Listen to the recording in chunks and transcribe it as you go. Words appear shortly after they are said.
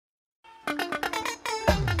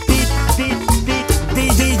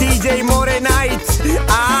DJ Morenite.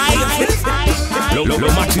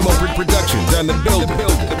 Lo Máximo Productions on the building.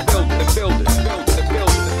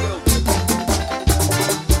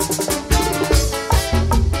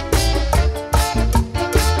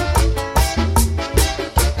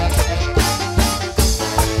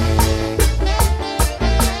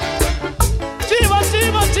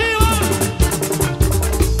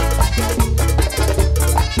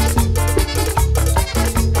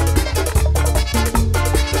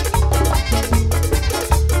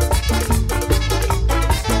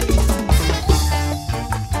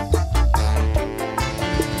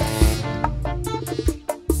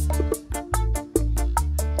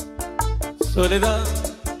 Soledad,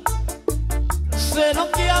 sé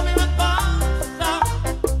lo que a mí me pasa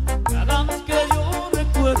cada vez que yo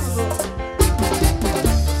recuerdo.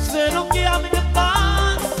 Sé lo que a mí me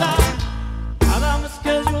pasa cada vez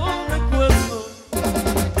que yo recuerdo.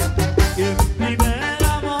 Que mi primer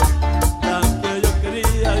amor, la que yo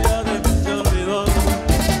quería ya de mí se olvidó.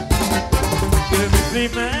 Que mi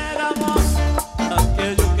primer amor, la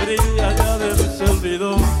que yo quería ya de mí se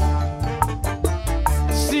olvidó.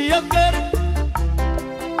 Si yo quería,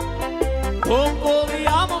 ¿cómo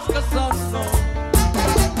podíamos casarnos?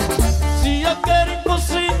 Si ya que era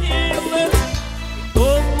imposible,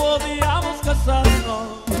 ¿cómo podíamos casarnos?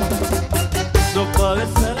 Su padre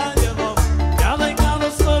se la llevó, ya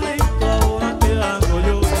dejado solito, ahora que hago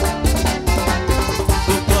yo.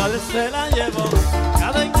 Su padre se la llevó,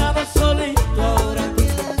 ya dejado solito, ahora.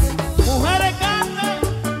 Mujeres carne,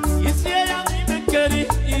 y si ella a mí me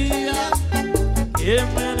quería, ¿quién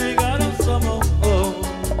me negaron su amor?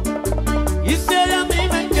 Y si ella a mí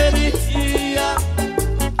me quería,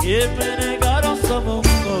 ¿quién me negaron su amor?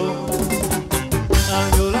 Ah,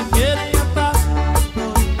 yo la quería tanto,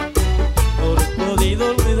 no he podido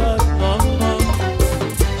olvidar, no, no.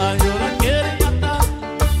 Ah, yo la quería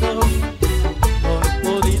tanto, no he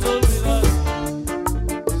podido olvidar.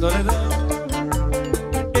 Soledad,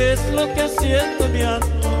 es lo que siento mi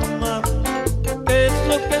alma, es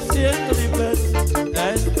lo que siento mi pecho, a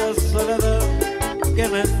esta soledad que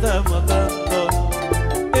me está matando.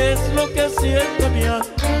 Es lo que siento mi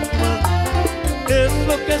alma, es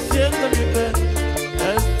lo que siento mi pecho,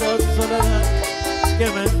 esta soledad que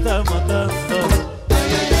me está matando.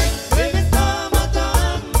 Ay, ay, ay, que me está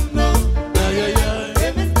matando. Ay, ay, ay, que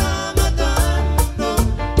me está matando.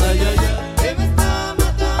 Ay, ay, ay, que me está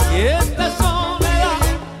matando. Y esta soledad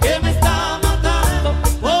que me está matando.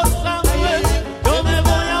 Por esa mujer yo me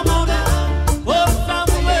voy a morir. Por esa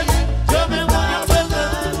mujer yo me voy a perder.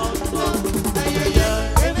 Ay, ay, ay,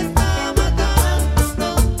 que me está matando.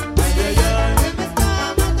 Ay, ay, ay, que me está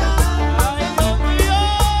matando. Ay, Dios mío.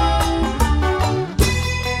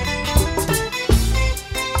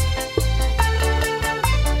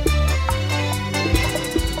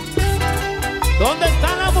 ¿Dónde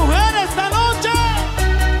están las mujeres esta noche?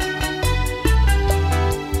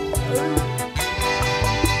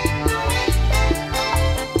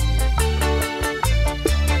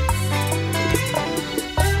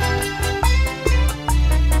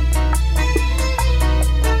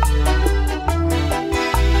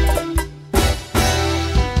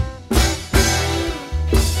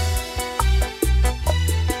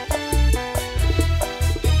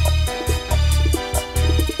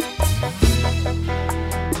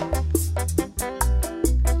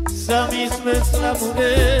 Esa misma es la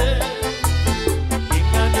mujer que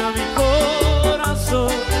engañó mi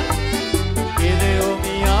corazón, que dejó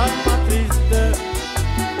mi alma triste,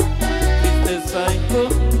 tristeza y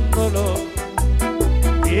con dolor.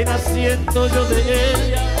 Que naciendo yo de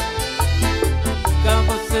ella,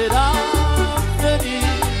 jamás será feliz.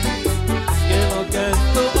 Que lo que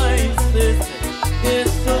tú me hiciste,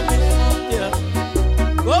 eso mismo te haré.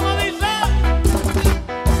 ¿Cómo dice?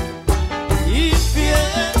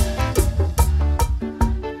 Infiel.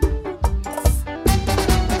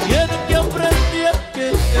 Tiene que aprender a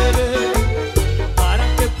querer para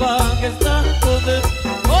que pagues tanto de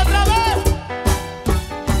otra vez.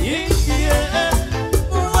 Infiel,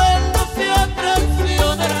 vuelos y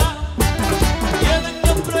atracciones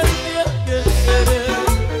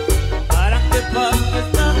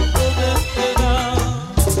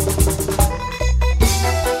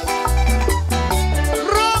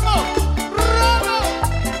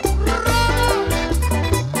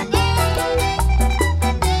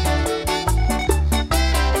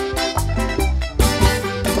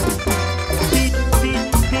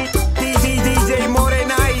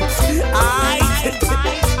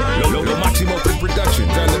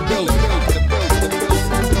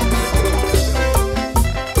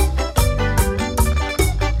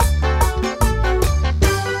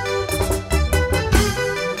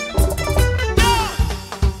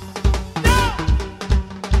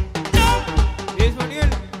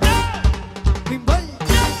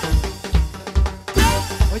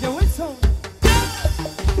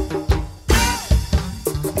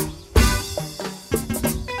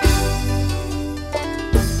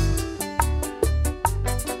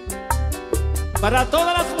Para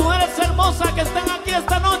todas las mujeres hermosas que están aquí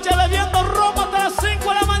esta noche bebiendo ropa hasta las 5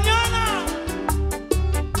 de la mañana.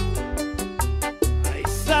 Ay,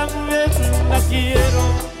 saber la quiero,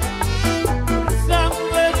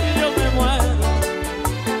 saber que yo me muero.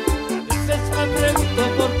 A veces me pregunto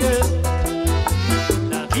por qué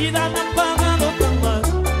la vida me ha pagado tan mal.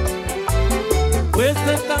 Después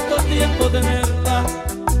de tanto tiempo tenerla,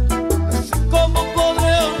 ¿cómo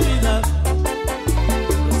podré olvidar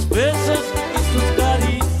los besos y sus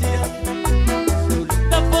caricias, su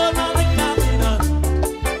linda forma de caminar?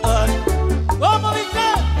 Ay, ¿cómo dice?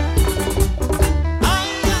 Ay,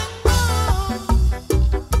 amor,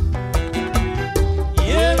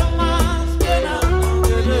 quiero más que nada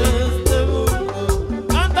de este mundo.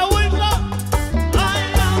 Canta Wilma. Ay,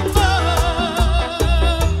 amor,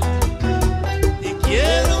 y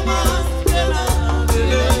quiero más que nada de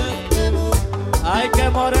este mundo. Ay, qué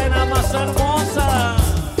morena más hermosa.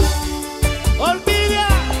 Olvida,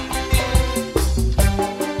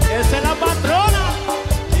 esa es la patrona.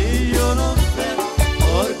 Y yo no sé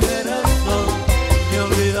por qué razón me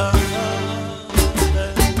olvidaste.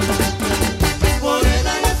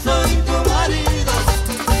 Morena, yo soy tu marido,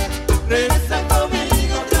 regresa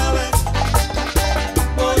conmigo otra vez.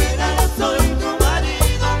 Morena, yo soy tu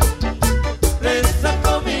marido, regresa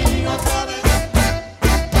conmigo otra vez.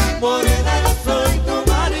 Morena, yo soy tu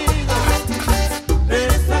marido,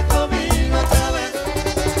 regresa conmigo otra vez.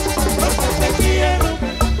 Porque te quiero,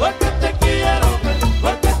 porque te quiero,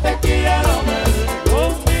 porque te quiero ver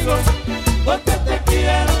conmigo. Porque te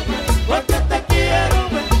quiero, porque te quiero,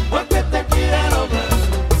 porque te quiero ver.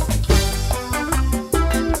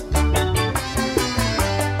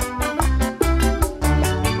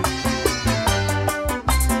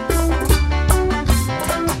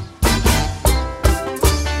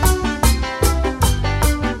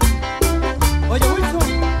 Oye, Wilson,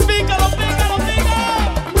 pícalo, pícalo, pícalo.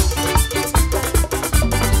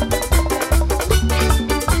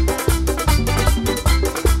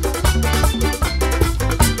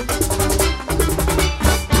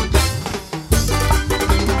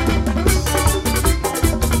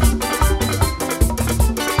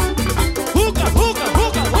 Juca, juca,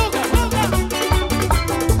 juca, juca, juca.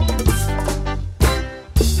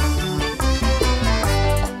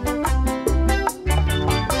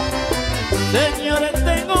 Señores,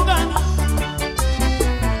 tengo ganas,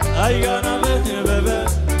 hay ganas de beber.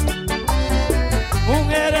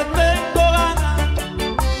 Mujeres, tengo ganas,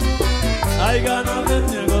 hay ganas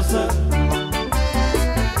de gozar.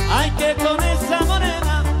 Hay que con esa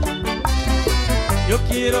morena yo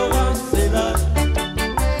quiero vacilar.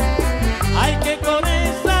 Hay que con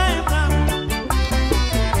esa hembra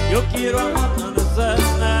yo quiero amanecer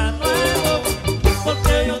de nuevo.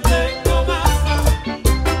 Porque yo tengo ganas,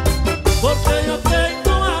 porque yo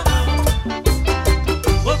tengo ganas,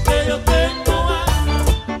 porque yo tengo ganas,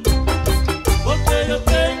 porque yo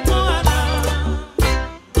tengo ganas.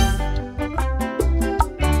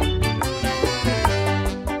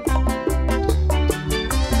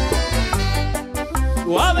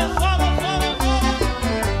 Suave, suave, suave, suave.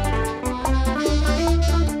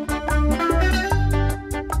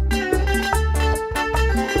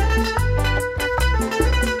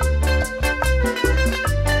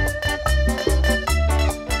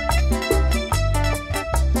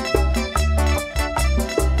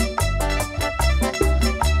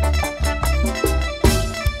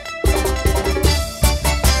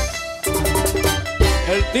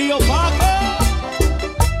 El tío Paco.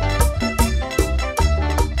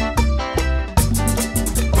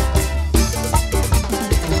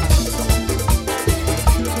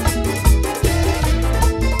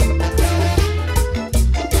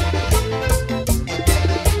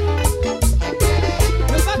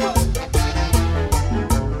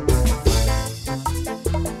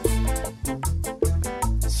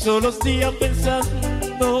 Solo estoy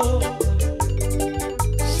pensando,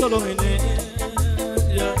 solo en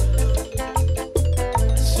ella.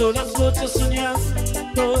 Son las noches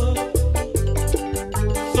soñando,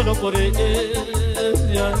 solo por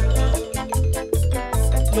ella.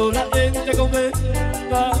 No la gente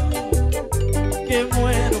comenta que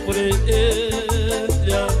muero por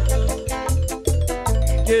ella.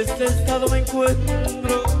 Que este estado me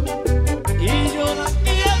encuentro y yo la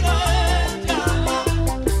quiero a ella.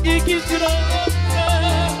 Y quisiera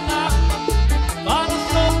verla para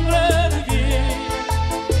sobrevivir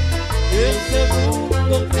ese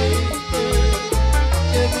mundo triste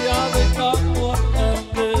que me ha dejado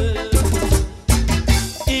arder.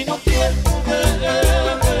 Y no quiero ver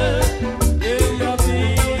ella a mí,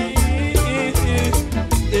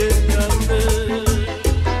 ella a mí.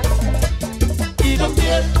 Y no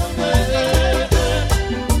quiero ver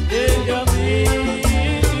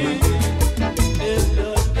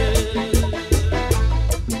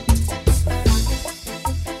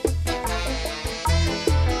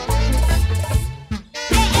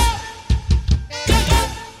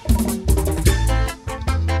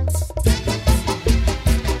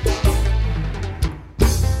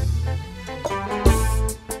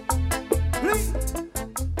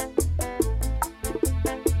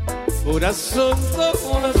Corazón,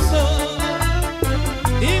 corazón,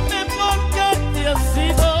 dime por qué te has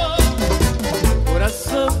ido.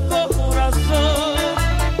 Corazón, corazón,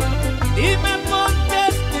 dime por qué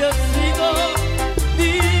te has ido.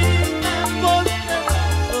 Dime por qué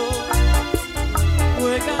razón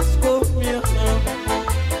juegas con mi amor.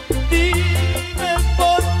 Dime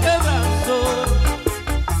por qué razón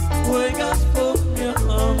juegas con mi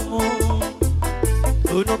amor.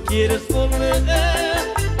 Tú no quieres volver.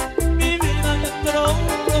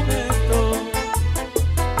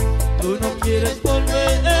 Tú no quieres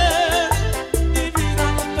volver, mi vida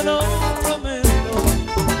no te lo prometo.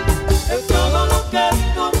 Es todo lo que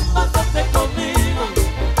tú pasaste conmigo,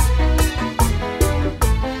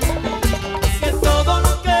 es todo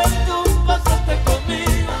lo que tú pasaste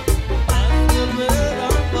conmigo, vas a volver a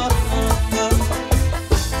pasar.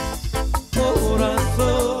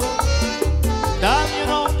 Corazón, dame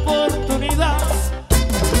una oportunidad.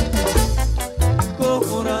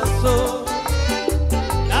 Corazón,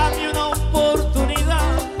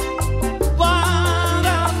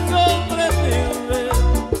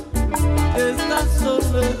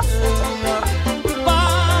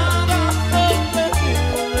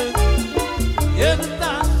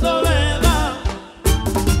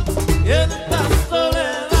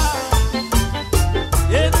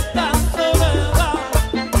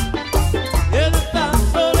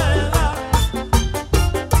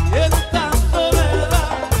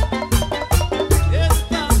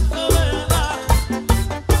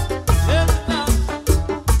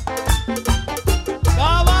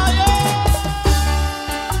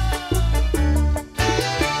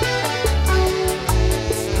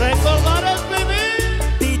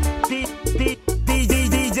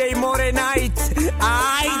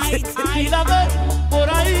 y la ven por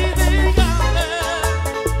ahí, dígame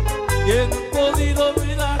quién ha podido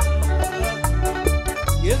olvidar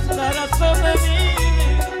y es la razón de mí.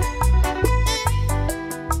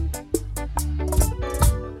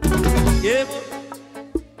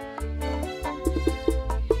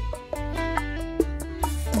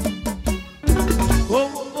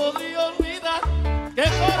 ¿Cómo podía olvidar que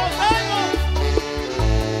conocemos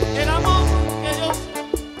el amor que yo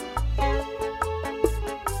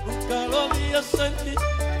nunca lo había sentido?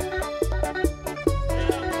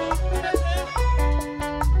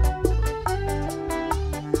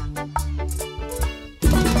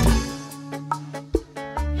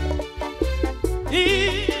 Y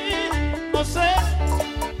no sé,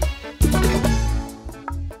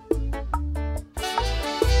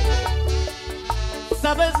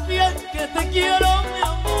 sabes bien que te quiero, mi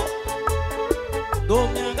amor, no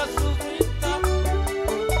me hagas sufrir tanto,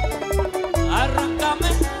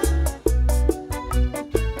 arráncame.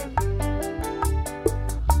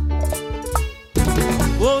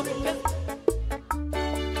 Porque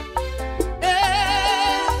es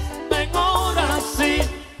mejor así,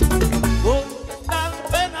 porque tan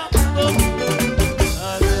pena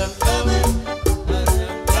arráncame,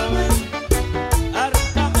 arráncame,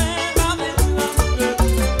 arráncame la vida,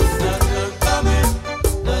 arráncame,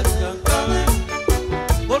 arráncame,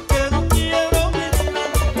 porque no quiero vivir,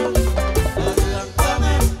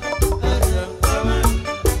 arráncame, arráncame,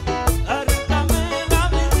 arráncame la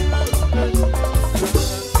vida,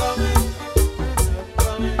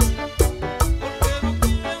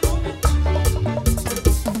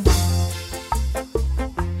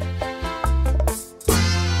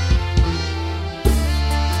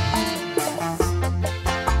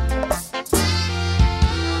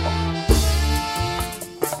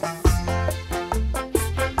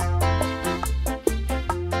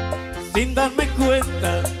 sin darme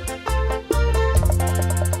cuenta,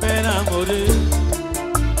 me enamoré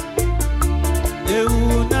de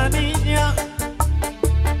una niña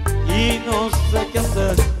y no sé qué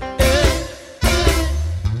hacer.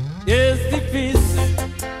 Es difícil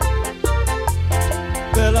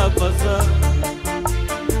verla pasar,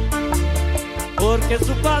 porque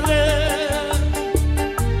su padre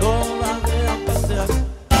no la deja pasear.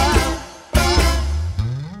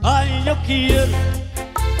 Ay, yo quiero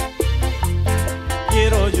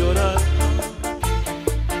llorar,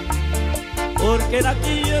 porque la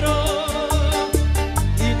quiero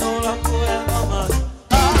y no la puedo amar.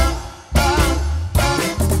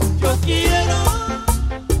 Yo quiero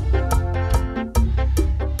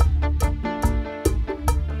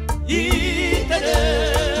y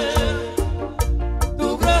tener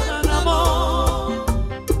tu gran amor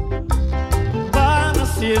para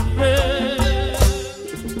siempre.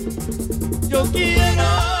 Yo quiero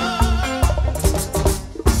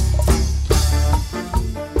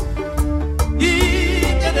y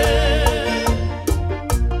tener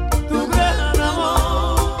tu gran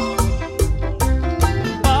amor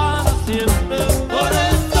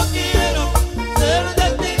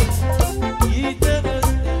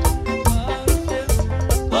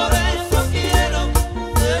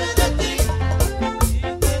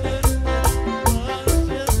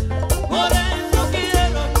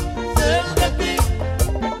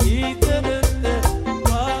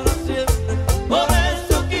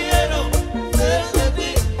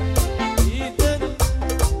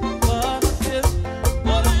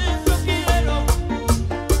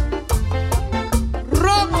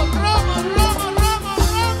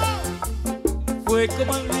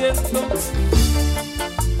como el viento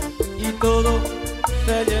y todo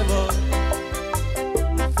se llevó.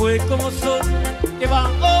 Fue como sol que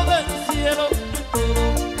bajó del cielo